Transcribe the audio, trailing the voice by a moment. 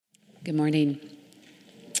Good morning.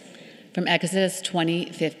 From Exodus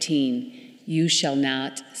 20:15, you shall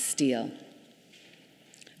not steal.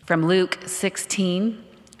 From Luke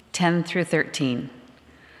 16:10 through 13,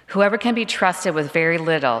 whoever can be trusted with very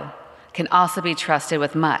little can also be trusted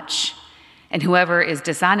with much, and whoever is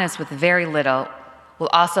dishonest with very little will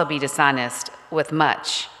also be dishonest with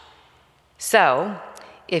much. So,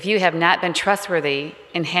 if you have not been trustworthy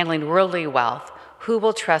in handling worldly wealth, who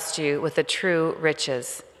will trust you with the true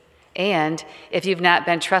riches? And if you've not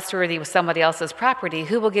been trustworthy with somebody else's property,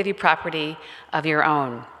 who will give you property of your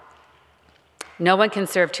own? No one can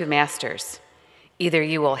serve two masters. Either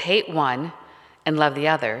you will hate one and love the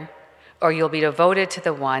other, or you'll be devoted to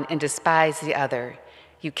the one and despise the other.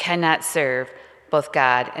 You cannot serve both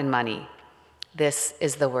God and money. This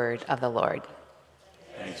is the word of the Lord.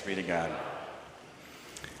 Thanks be to God.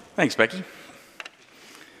 Thanks, Becky.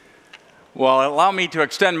 Well, allow me to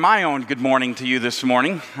extend my own good morning to you this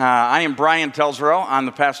morning. I am Brian Telsborough on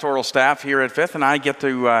the pastoral staff here at Fifth, and I get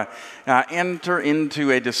to enter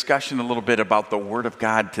into a discussion a little bit about the Word of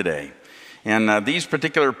God today. And these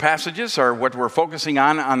particular passages are what we're focusing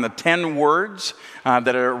on the 10 words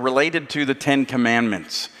that are related to the 10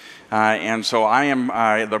 commandments. And so I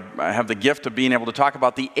have the gift of being able to talk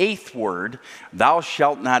about the 8th word, thou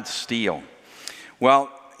shalt not steal. Well,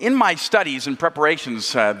 in my studies and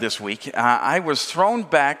preparations this week, I was thrown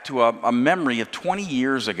back to a memory of 20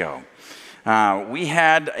 years ago. We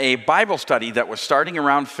had a Bible study that was starting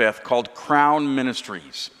around Fifth called Crown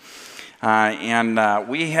Ministries.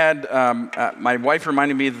 We had, my wife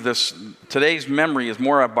reminded me that today's memory is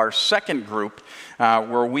more of our second group,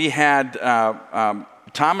 where we had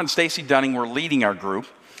Tom and Stacy Dunning were leading our group.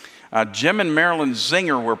 Jim and Marilyn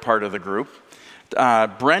Zinger were part of the group.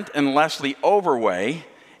 Brent and Leslie Overway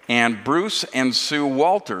and Bruce and Sue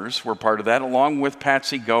Walters were part of that, along with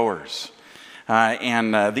Patsy Goers.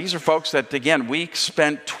 These are folks that, again, we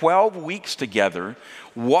spent 12 weeks together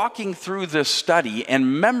walking through this study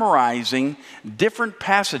and memorizing different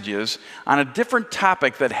passages on a different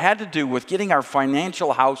topic that had to do with getting our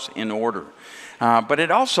financial house in order. But it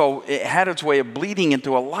had its way of bleeding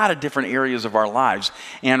into a lot of different areas of our lives.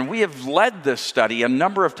 And we have led this study a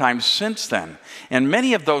number of times since then. And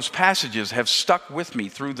many of those passages have stuck with me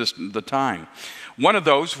through the time. One of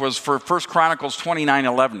those was for 1 Chronicles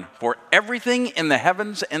 29:11. For everything in the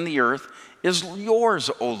heavens and the earth is yours,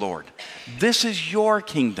 O Lord. This is your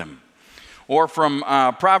kingdom. Or from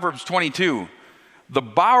Proverbs 22. The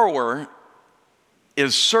borrower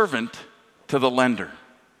is servant to the lender.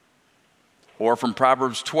 Or from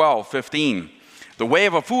Proverbs 12:15, the way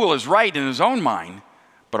of a fool is right in his own mind,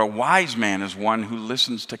 but a wise man is one who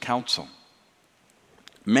listens to counsel.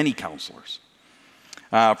 Many counselors.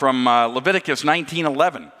 From Leviticus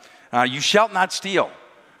 19:11, you shalt not steal,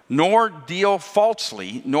 nor deal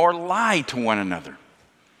falsely, nor lie to one another.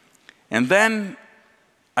 And then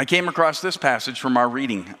I came across this passage from our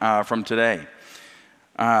reading from today.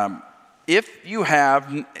 If you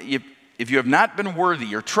have not been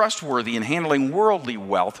worthy or trustworthy in handling worldly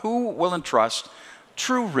wealth, who will entrust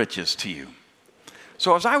true riches to you?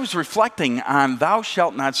 So as I was reflecting on thou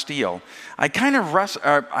shalt not steal, I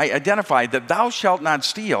identified that thou shalt not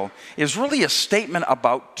steal is really a statement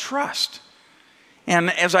about trust. And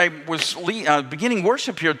as I was beginning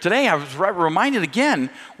worship here today, I was reminded again,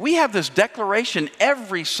 we have this declaration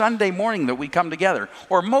every Sunday morning that we come together,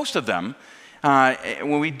 or most of them,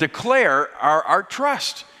 when we declare our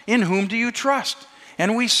trust. In whom do you trust?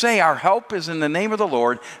 And we say our help is in the name of the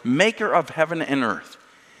Lord, maker of heaven and earth.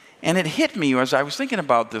 And it hit me as I was thinking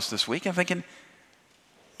about this week, I'm thinking,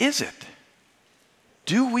 is it?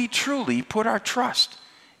 Do we truly put our trust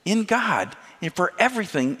in God for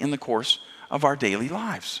everything in the course of our daily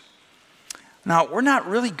lives? Now, we're not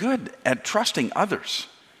really good at trusting others.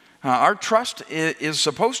 Our trust is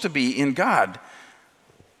supposed to be in God,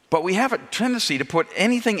 but we have a tendency to put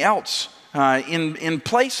anything else in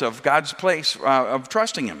place of God's place of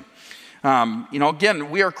trusting Him. Again,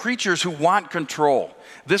 we are creatures who want control.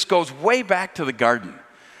 This goes way back to the garden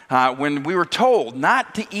when we were told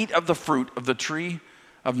not to eat of the fruit of the tree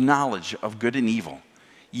of knowledge of good and evil.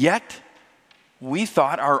 Yet, we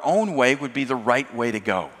thought our own way would be the right way to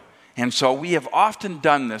go. And so we have often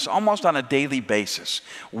done this almost on a daily basis.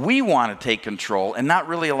 We want to take control and not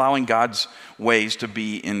really allowing God's ways to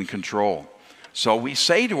be in control. So we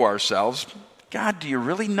say to ourselves, God, do you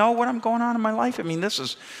really know what I'm going on in my life? I mean, this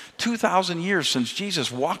is 2,000 years since Jesus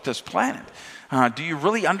walked this planet. Do you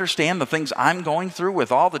really understand the things I'm going through with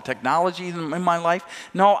all the technology in my life?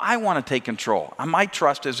 No, I want to take control. My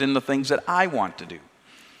trust is in the things that I want to do.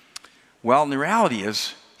 Well, and the reality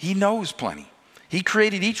is, He knows plenty. He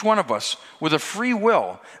created each one of us with a free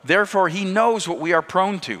will. Therefore, he knows what we are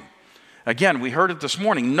prone to. Again, we heard it this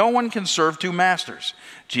morning. No one can serve two masters,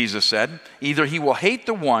 Jesus said. Either he will hate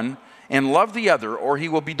the one and love the other, or he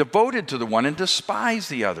will be devoted to the one and despise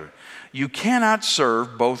the other. You cannot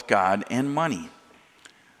serve both God and money.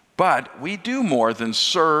 But we do more than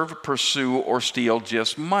serve, pursue, or steal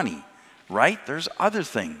just money, right? There's other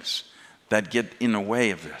things that get in the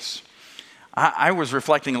way of this. I was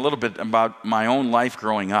reflecting a little bit about my own life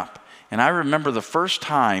growing up, and I remember the first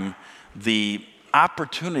time the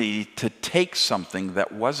opportunity to take something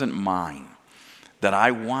that wasn't mine, that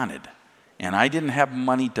I wanted, and I didn't have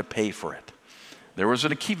money to pay for it. There was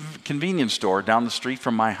a convenience store down the street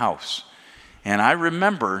from my house, and I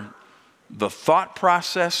remember the thought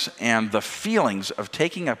process and the feelings of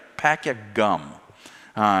taking a pack of gum.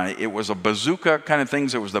 It was a bazooka kind of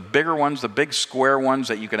things. It was the bigger ones, the big square ones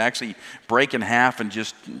that you could actually break in half and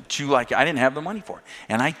just chew like. I didn't have the money for it,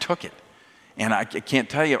 and I took it. And I can't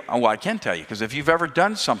tell you, well, I can tell you, because if you've ever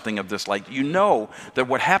done something of this, like, you know that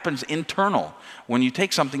what happens internal when you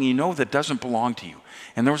take something you know that doesn't belong to you.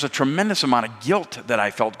 And there was a tremendous amount of guilt that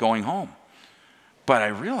I felt going home. But I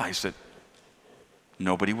realized that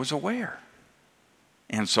nobody was aware.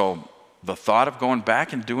 And so the thought of going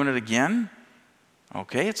back and doing it again,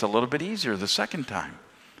 okay, it's a little bit easier the second time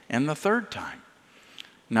and the third time.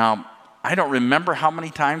 Now, I don't remember how many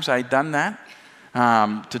times I'd done that,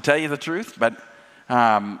 to tell you the truth, but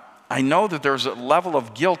I know that there's a level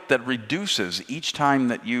of guilt that reduces each time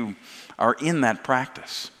that you are in that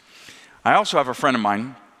practice. I also have a friend of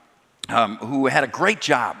mine who had a great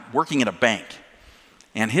job working at a bank.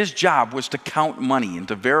 And his job was to count money and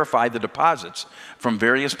to verify the deposits from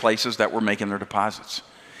various places that were making their deposits.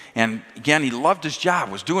 And again, he loved his job,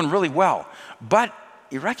 was doing really well. But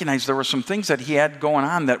he recognized there were some things that he had going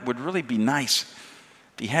on that would really be nice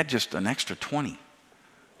if he had just an extra 20.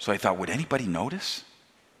 So I thought, would anybody notice?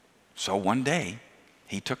 So one day,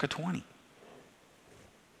 he took a 20.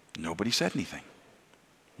 Nobody said anything.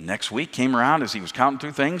 Next week came around as he was counting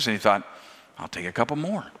through things, and he thought, I'll take a couple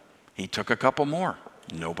more. He took a couple more.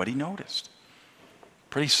 Nobody noticed.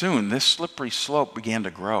 Pretty soon, this slippery slope began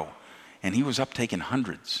to grow, and he was up taking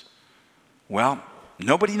hundreds. Well,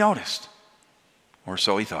 nobody noticed, or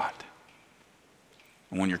so he thought.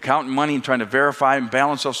 And when you're counting money and trying to verify and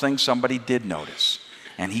balance those things, somebody did notice,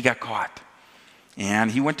 and he got caught.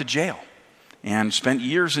 And he went to jail and spent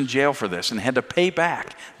years in jail for this and had to pay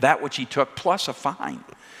back that which he took plus a fine.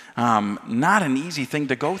 Not an easy thing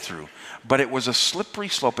to go through, but it was a slippery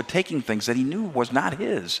slope of taking things that he knew was not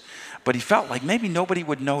his, but he felt like maybe nobody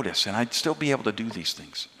would notice and I'd still be able to do these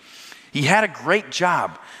things. He had a great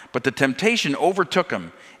job, but the temptation overtook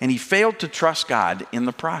him and he failed to trust God in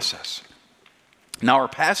the process. Now, our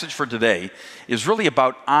passage for today is really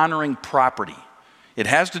about honoring property. It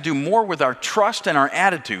has to do more with our trust and our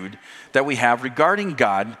attitude that we have regarding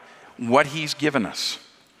God, what he's given us.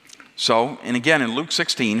 So, and again in Luke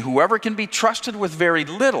 16, whoever can be trusted with very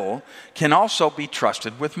little can also be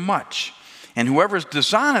trusted with much. And whoever is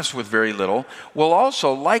dishonest with very little will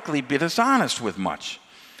also likely be dishonest with much.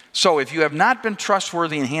 So if you have not been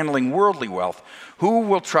trustworthy in handling worldly wealth, who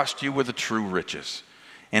will trust you with the true riches?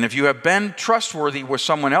 And if you have been trustworthy with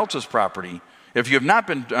someone else's property, if you have not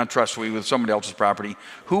been trustworthy with somebody else's property,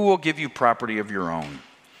 who will give you property of your own?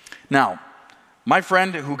 Now, my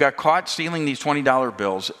friend who got caught stealing these $20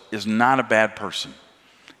 bills is not a bad person.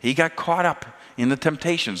 He got caught up in the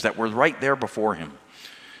temptations that were right there before him.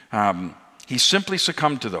 He simply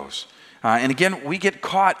succumbed to those. And again, we get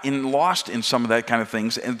caught in, lost in some of that kind of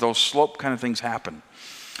things, and those slope kind of things happen.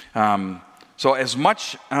 So as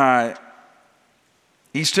much,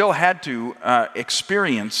 he still had to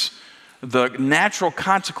experience the natural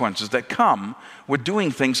consequences that come with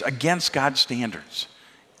doing things against God's standards,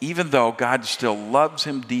 even though God still loves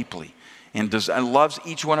him deeply and loves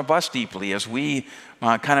each one of us deeply as we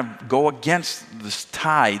kind of go against the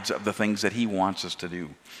tides of the things that he wants us to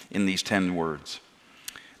do in these 10 words.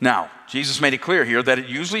 Now, Jesus made it clear here that it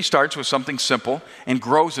usually starts with something simple and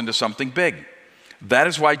grows into something big. That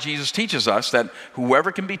is why Jesus teaches us that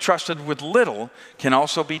whoever can be trusted with little can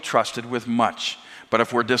also be trusted with much. But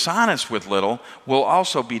if we're dishonest with little, we'll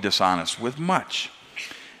also be dishonest with much.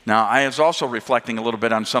 Now, I was also reflecting a little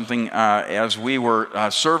bit on something as we were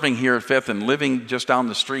serving here at Fifth and living just down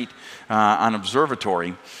the street on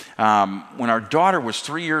Observatory. When our daughter was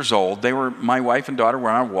 3 years old, my wife and daughter were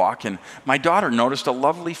on a walk, and my daughter noticed a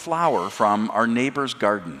lovely flower from our neighbor's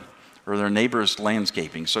garden, or their neighbor's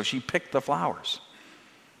landscaping, so she picked the flowers.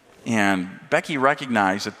 And Becky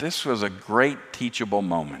recognized that this was a great teachable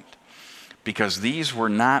moment, because these were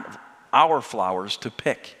not our flowers to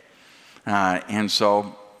pick. And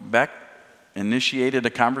so Beck initiated a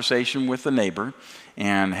conversation with the neighbor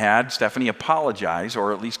and had Stephanie apologize,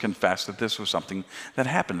 or at least confess that this was something that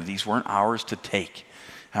happened. These weren't ours to take.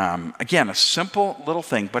 Again, a simple little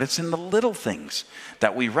thing, but it's in the little things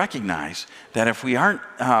that we recognize that if we aren't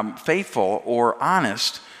faithful or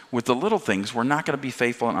honest with the little things, we're not going to be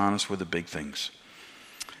faithful and honest with the big things.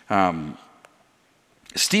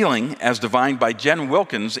 Stealing, as defined by Jen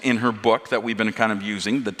Wilkins in her book that we've been kind of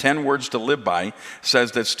using, The 10 Words to Live By,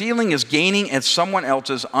 says that stealing is gaining at someone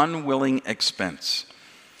else's unwilling expense.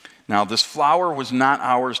 Now, this flour was not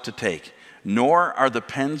ours to take, nor are the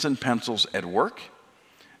pens and pencils at work,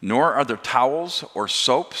 nor are there towels or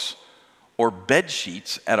soaps or bed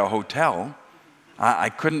sheets at a hotel. I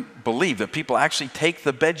couldn't believe that people actually take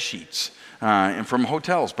the bed sheets from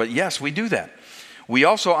hotels, but yes, we do that. We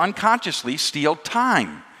also unconsciously steal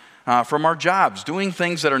time from our jobs, doing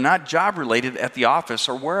things that are not job-related at the office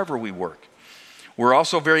or wherever we work. We're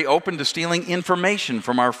also very open to stealing information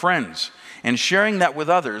from our friends and sharing that with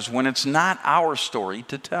others when it's not our story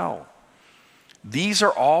to tell. These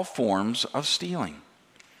are all forms of stealing.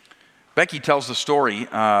 Becky tells the story,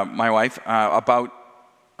 my wife, about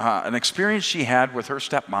an experience she had with her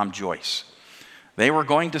stepmom, Joyce. They were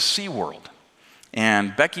going to SeaWorld.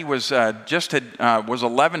 And Becky was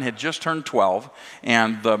 11, had just turned 12,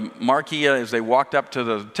 and the marquee, as they walked up to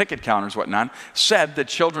the ticket counters, whatnot, said that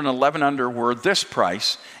children 11 under were this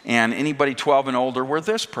price, and anybody 12 and older were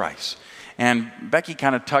this price. And Becky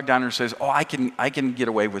kind of tugged on her and says, "Oh, I can get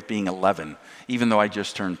away with being 11, even though I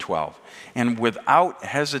just turned 12." And without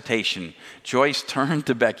hesitation, Joyce turned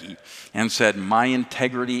to Becky and said, "My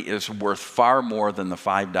integrity is worth far more than the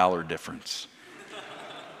 $5 difference."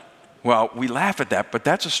 Well, we laugh at that, but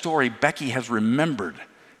that's a story Becky has remembered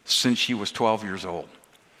since she was 12 years old.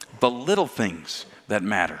 The little things that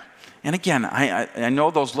matter. And again, I know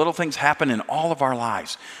those little things happen in all of our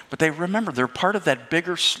lives, but they're part of that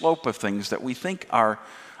bigger slope of things that we think are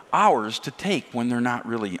ours to take when they're not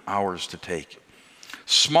really ours to take.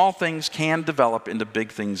 Small things can develop into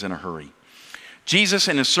big things in a hurry. Jesus,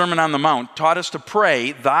 in his Sermon on the Mount, taught us to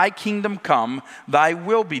pray, "Thy kingdom come, thy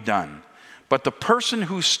will be done." But the person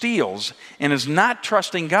who steals and is not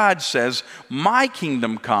trusting God says, "My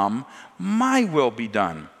kingdom come, my will be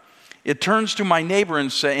done." It turns to my neighbor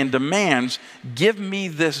and demands, "Give me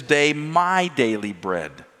this day my daily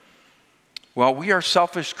bread." Well, we are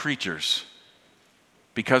selfish creatures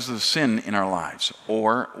because of the sin in our lives,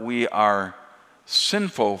 or we are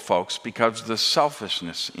sinful folks because of the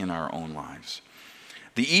selfishness in our own lives.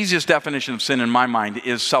 The easiest definition of sin in my mind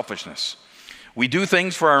is selfishness. We do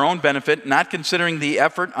things for our own benefit, not considering the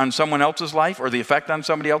effort on someone else's life or the effect on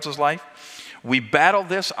somebody else's life. We battle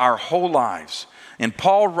this our whole lives. And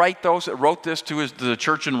Paul wrote this to the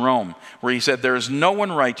church in Rome, where he said, "There is no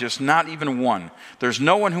one righteous, not even one. There's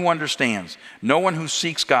no one who understands, no one who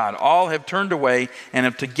seeks God. All have turned away and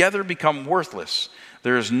have together become worthless.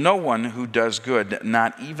 There is no one who does good,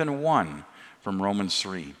 not even one," from Romans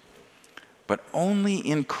 3. But only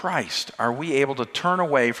in Christ are we able to turn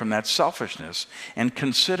away from that selfishness and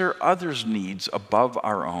consider others' needs above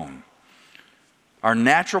our own. Our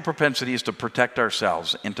natural propensity is to protect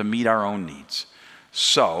ourselves and to meet our own needs.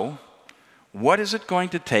 So, what is it going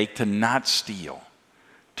to take to not steal,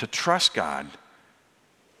 to trust God,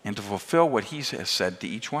 and to fulfill what he has said to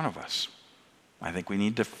each one of us? I think we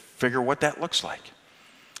need to figure what that looks like.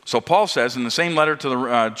 So Paul says in the same letter to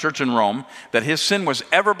the church in Rome that his sin was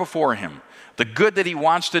ever before him. The good that he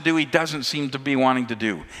wants to do, he doesn't seem to be wanting to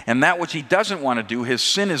do. And that which he doesn't want to do, his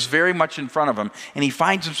sin is very much in front of him, and he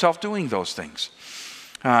finds himself doing those things.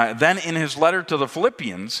 Then in his letter to the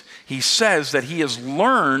Philippians, he says that he has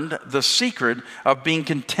learned the secret of being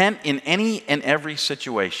content in any and every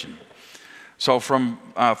situation. So from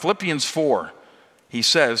Philippians 4, he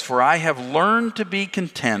says, "For I have learned to be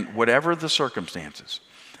content whatever the circumstances.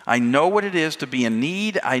 I know what it is to be in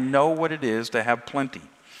need. I know what it is to have plenty.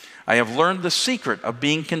 I have learned the secret of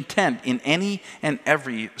being content in any and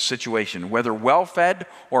every situation, whether well-fed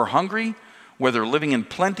or hungry, whether living in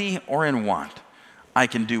plenty or in want. I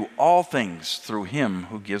can do all things through him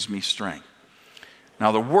who gives me strength."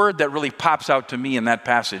 Now, the word that really pops out to me in that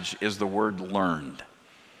passage is the word learned.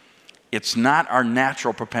 It's not our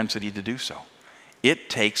natural propensity to do so. It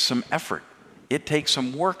takes some effort. It takes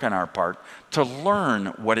some work on our part to learn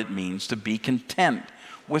what it means to be content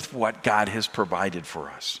with what God has provided for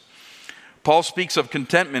us. Paul speaks of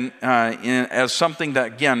contentment as something that,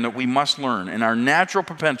 again, that we must learn. And our natural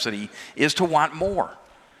propensity is to want more.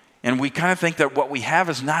 And we kind of think that what we have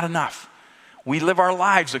is not enough. We live our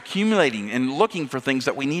lives accumulating and looking for things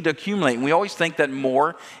that we need to accumulate. And we always think that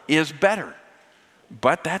more is better.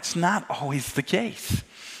 But that's not always the case.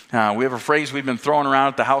 We have a phrase we've been throwing around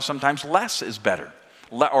at the house sometimes: less is better,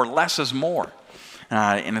 or less is more.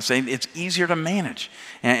 And it's easier to manage.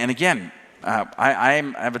 And again,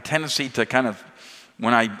 I have a tendency to kind of,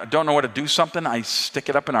 when I don't know what to do something, I stick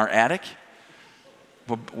it up in our attic.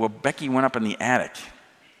 Well, Becky went up in the attic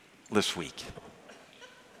this week.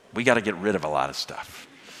 We got to get rid of a lot of stuff.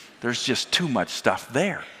 There's just too much stuff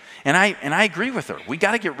there. And I agree with her. We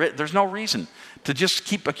got to get rid. There's no reason to just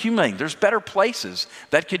keep accumulating. There's better places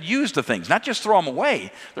that could use the things, not just throw them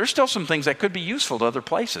away. There's still some things that could be useful to other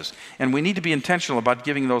places. And we need to be intentional about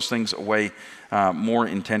giving those things away more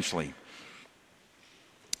intentionally.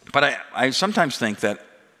 But I sometimes think that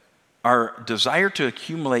our desire to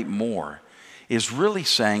accumulate more is really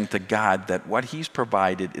saying to God that what he's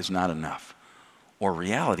provided is not enough. Or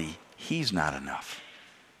reality, he's not enough.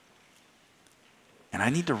 And I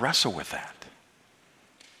need to wrestle with that.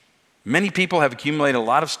 Many people have accumulated a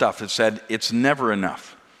lot of stuff that said it's never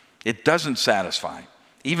enough. It doesn't satisfy.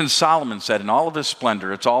 Even Solomon said in all of his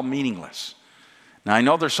splendor, it's all meaningless. Now, I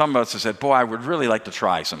know there's some of us that said, boy, I would really like to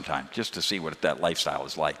try sometime just to see what that lifestyle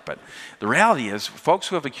is like. But the reality is, folks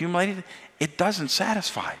who have accumulated, it doesn't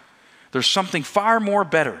satisfy. There's something far more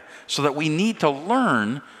better, so that we need to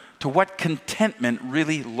learn to what contentment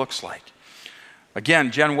really looks like.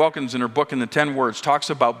 Again, Jen Wilkins in her book In the 10 Words talks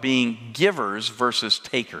about being givers versus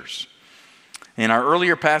takers. In our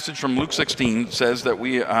earlier passage from Luke 16 says that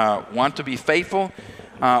we want to be faithful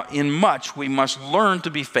in much. We must learn to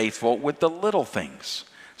be faithful with the little things,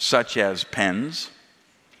 such as pens,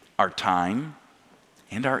 our time,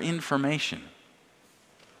 and our information.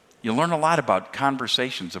 You learn a lot about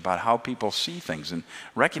conversations, about how people see things, and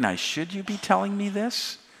recognize, should you be telling me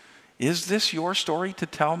this? Is this your story to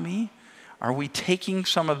tell me? Are we taking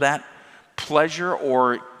some of that pleasure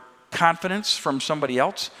or confidence from somebody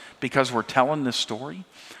else because we're telling this story?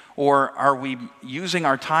 Or are we using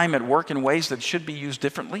our time at work in ways that should be used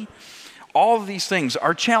differently? All of these things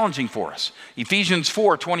are challenging for us. Ephesians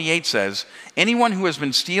 4:28 says, anyone who has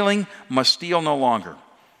been stealing must steal no longer,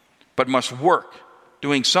 but must work,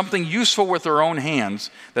 doing something useful with their own hands,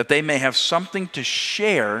 that they may have something to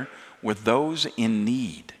share with those in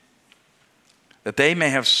need. That they may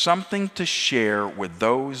have something to share with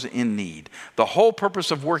those in need. The whole purpose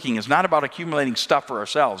of working is not about accumulating stuff for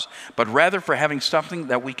ourselves, but rather for having something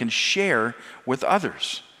that we can share with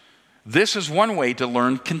others. This is one way to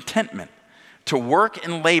learn contentment, to work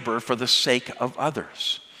and labor for the sake of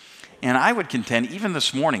others. And I would contend, even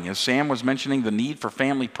this morning, as Sam was mentioning the need for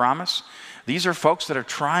family promise, these are folks that are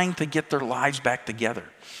trying to get their lives back together.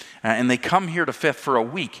 And they come here to Fifth for a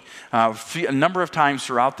week, a number of times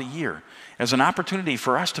throughout the year, as an opportunity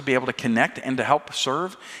for us to be able to connect and to help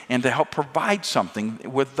serve and to help provide something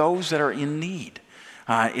with those that are in need.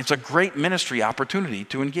 It's a great ministry opportunity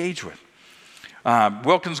to engage with.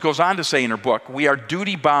 Wilkins goes on to say in her book, we are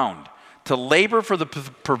duty bound to labor for the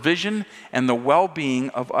provision and the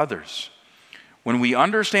well-being of others. When we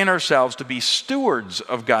understand ourselves to be stewards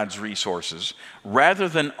of God's resources rather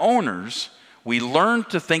than owners, we learn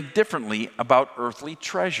to think differently about earthly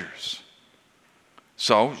treasures.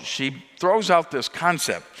 So she throws out this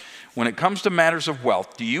concept. When it comes to matters of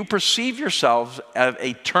wealth, do you perceive yourselves as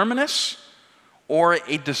a terminus or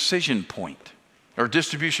a decision point? Or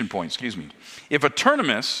distribution point, excuse me. If a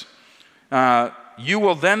terminus, you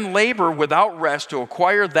will then labor without rest to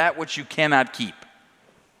acquire that which you cannot keep.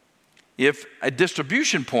 If a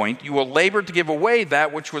distribution point, you will labor to give away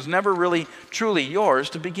that which was never really truly yours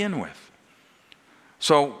to begin with.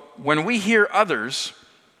 So when we hear others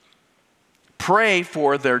pray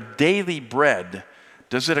for their daily bread,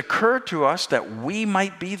 does it occur to us that we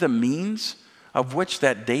might be the means of which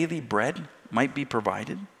that daily bread might be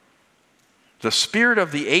provided? The spirit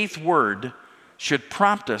of the 8th word should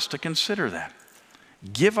prompt us to consider that.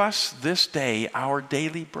 Give us this day our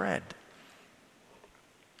daily bread.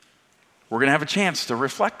 We're going to have a chance to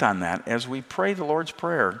reflect on that as we pray the Lord's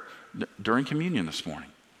Prayer during communion this morning,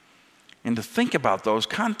 and to think about those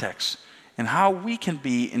contexts and how we can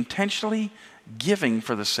be intentionally giving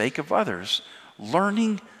for the sake of others,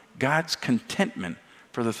 learning God's contentment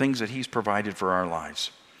for the things that he's provided for our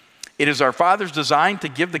lives. It is our Father's design to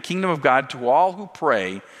give the kingdom of God to all who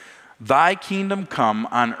pray, thy kingdom come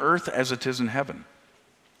on earth as it is in heaven.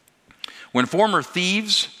 When former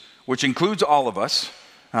thieves, which includes all of us,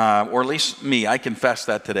 or at least me, I confess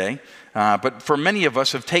that today, but for many of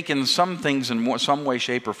us have taken some things in some way,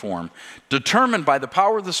 shape, or form, determined by the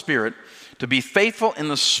power of the Spirit to be faithful in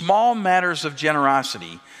the small matters of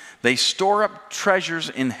generosity, they store up treasures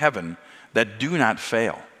in heaven that do not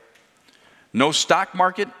fail. No stock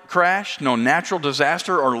market crash, no natural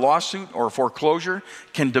disaster or lawsuit or foreclosure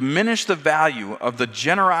can diminish the value of the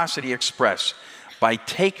generosity expressed by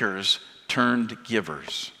takers turned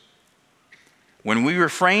givers. When we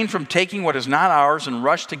refrain from taking what is not ours and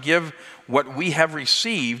rush to give what we have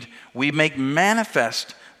received, we make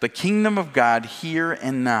manifest the kingdom of God here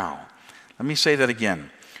and now. Let me say that again.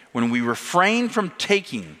 When we refrain from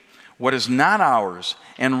taking what is not ours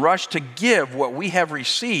and rush to give what we have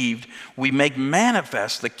received, we make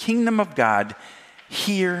manifest the kingdom of God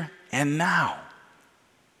here and now.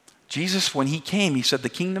 Jesus, when he came, he said the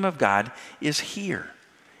kingdom of God is here.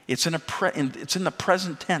 It's in the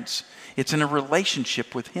present tense. It's in a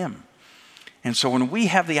relationship with him. And so when we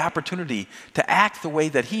have the opportunity to act the way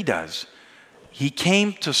that he does, he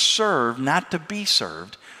came to serve, not to be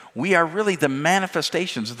served. We are really the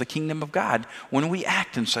manifestations of the kingdom of God when we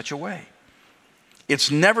act in such a way.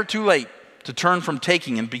 It's never too late to turn from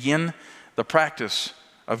taking and begin the practice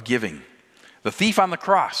of giving. The thief on the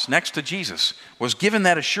cross next to Jesus was given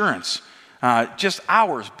that assurance just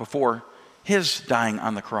hours before his dying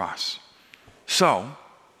on the cross. So,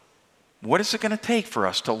 what is it going to take for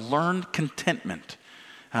us to learn contentment?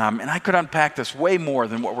 And I could unpack this way more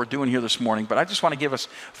than what we're doing here this morning, but I just want to give us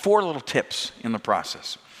 4 little tips in the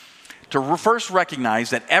process. To first recognize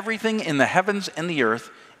that everything in the heavens and the earth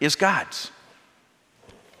is God's.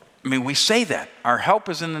 I mean, we say that. Our help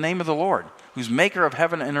is in the name of the Lord, who's maker of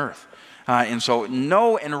heaven and earth. And so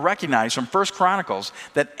know and recognize from 1 Chronicles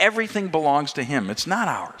that everything belongs to him. It's not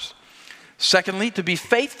ours. Secondly, to be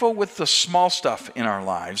faithful with the small stuff in our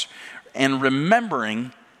lives and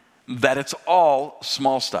remembering that it's all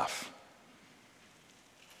small stuff.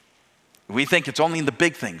 We think it's only in the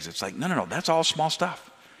big things. It's like, no, that's all small stuff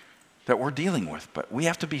that we're dealing with. But we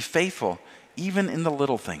have to be faithful even in the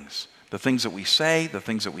little things. The things that we say, the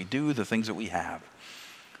things that we do, the things that we have.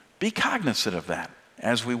 Be cognizant of that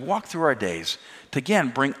as we walk through our days to, again,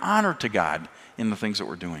 bring honor to God in the things that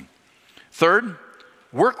we're doing. Third,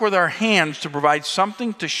 work with our hands to provide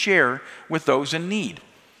something to share with those in need.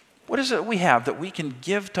 What is it we have that we can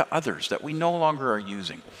give to others that we no longer are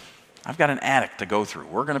using? I've got an attic to go through.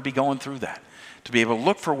 We're going to be going through that, to be able to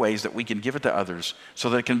look for ways that we can give it to others so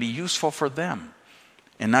that it can be useful for them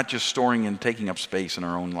and not just storing and taking up space in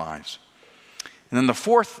our own lives. And then the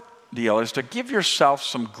fourth deal is to give yourself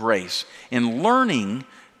some grace in learning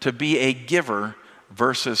to be a giver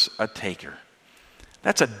versus a taker.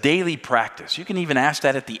 That's a daily practice. You can even ask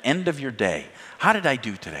that at the end of your day. How did I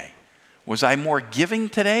do today? Was I more giving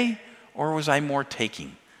today or was I more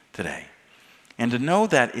taking today? And to know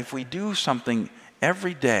that if we do something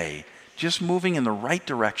every day, just moving in the right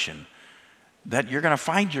direction, that you're going to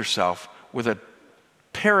find yourself with a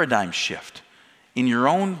paradigm shift in your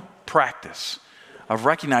own practice of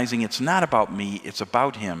recognizing it's not about me, it's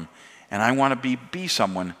about him. And I want to be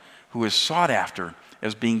someone who is sought after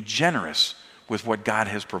as being generous with what God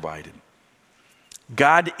has provided.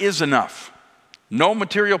 God is enough. No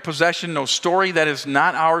material possession, no story that is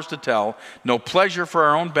not ours to tell, no pleasure for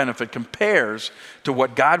our own benefit compares to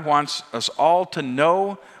what God wants us all to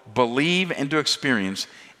know, believe, and to experience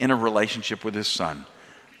in a relationship with his Son.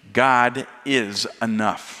 God is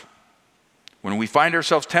enough. When we find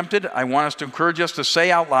ourselves tempted, I want us to encourage us to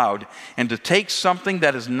say out loud and to take something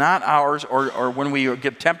that is not ours, or when we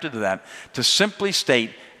get tempted to that, to simply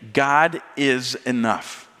state, God is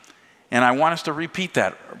enough. And I want us to repeat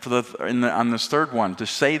that on this third one, to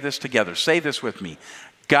say this together. Say this with me.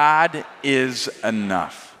 God is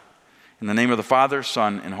enough. In the name of the Father,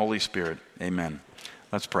 Son, and Holy Spirit, amen.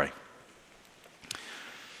 Let's pray.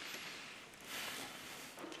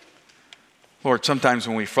 Lord, sometimes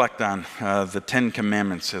when we reflect on the 10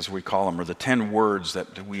 Commandments, as we call them, or the 10 words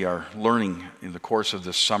that we are learning in the course of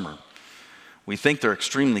this summer, we think they're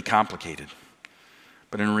extremely complicated.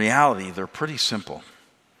 But in reality, they're pretty simple.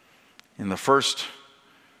 In the first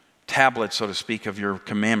tablet, so to speak, of your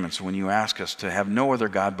commandments, when you ask us to have no other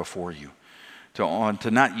God before you,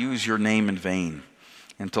 to not use your name in vain,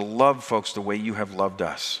 and to love folks the way you have loved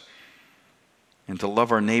us, and to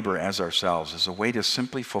love our neighbor as ourselves, is a way to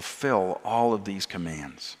simply fulfill all of these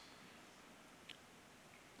commands.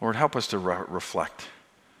 Lord, help us to reflect.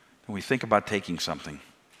 When we think about taking something,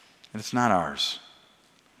 and it's not ours,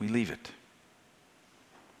 we leave it.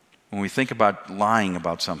 When we think about lying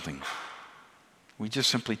about something, we just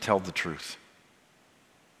simply tell the truth.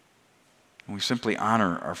 And we simply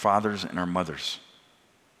honor our fathers and our mothers,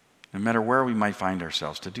 no matter where we might find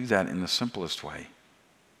ourselves, to do that in the simplest way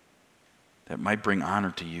that might bring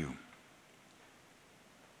honor to you.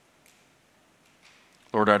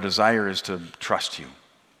 Lord, our desire is to trust you,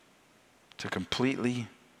 to completely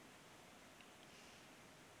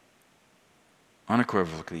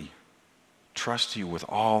unequivocally trust you with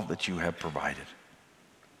all that you have provided.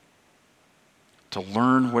 To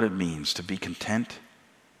learn what it means to be content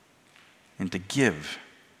and to give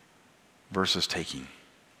versus taking.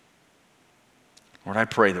 Lord, I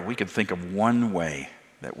pray that we could think of one way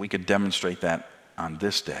that we could demonstrate that on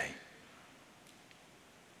this day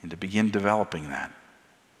and to begin developing that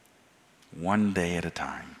one day at a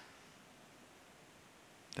time,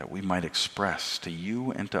 that we might express to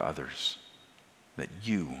you and to others that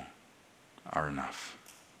you are enough.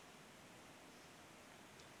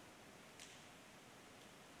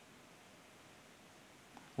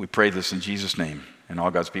 We pray this in Jesus' name. And all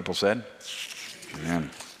God's people said, amen.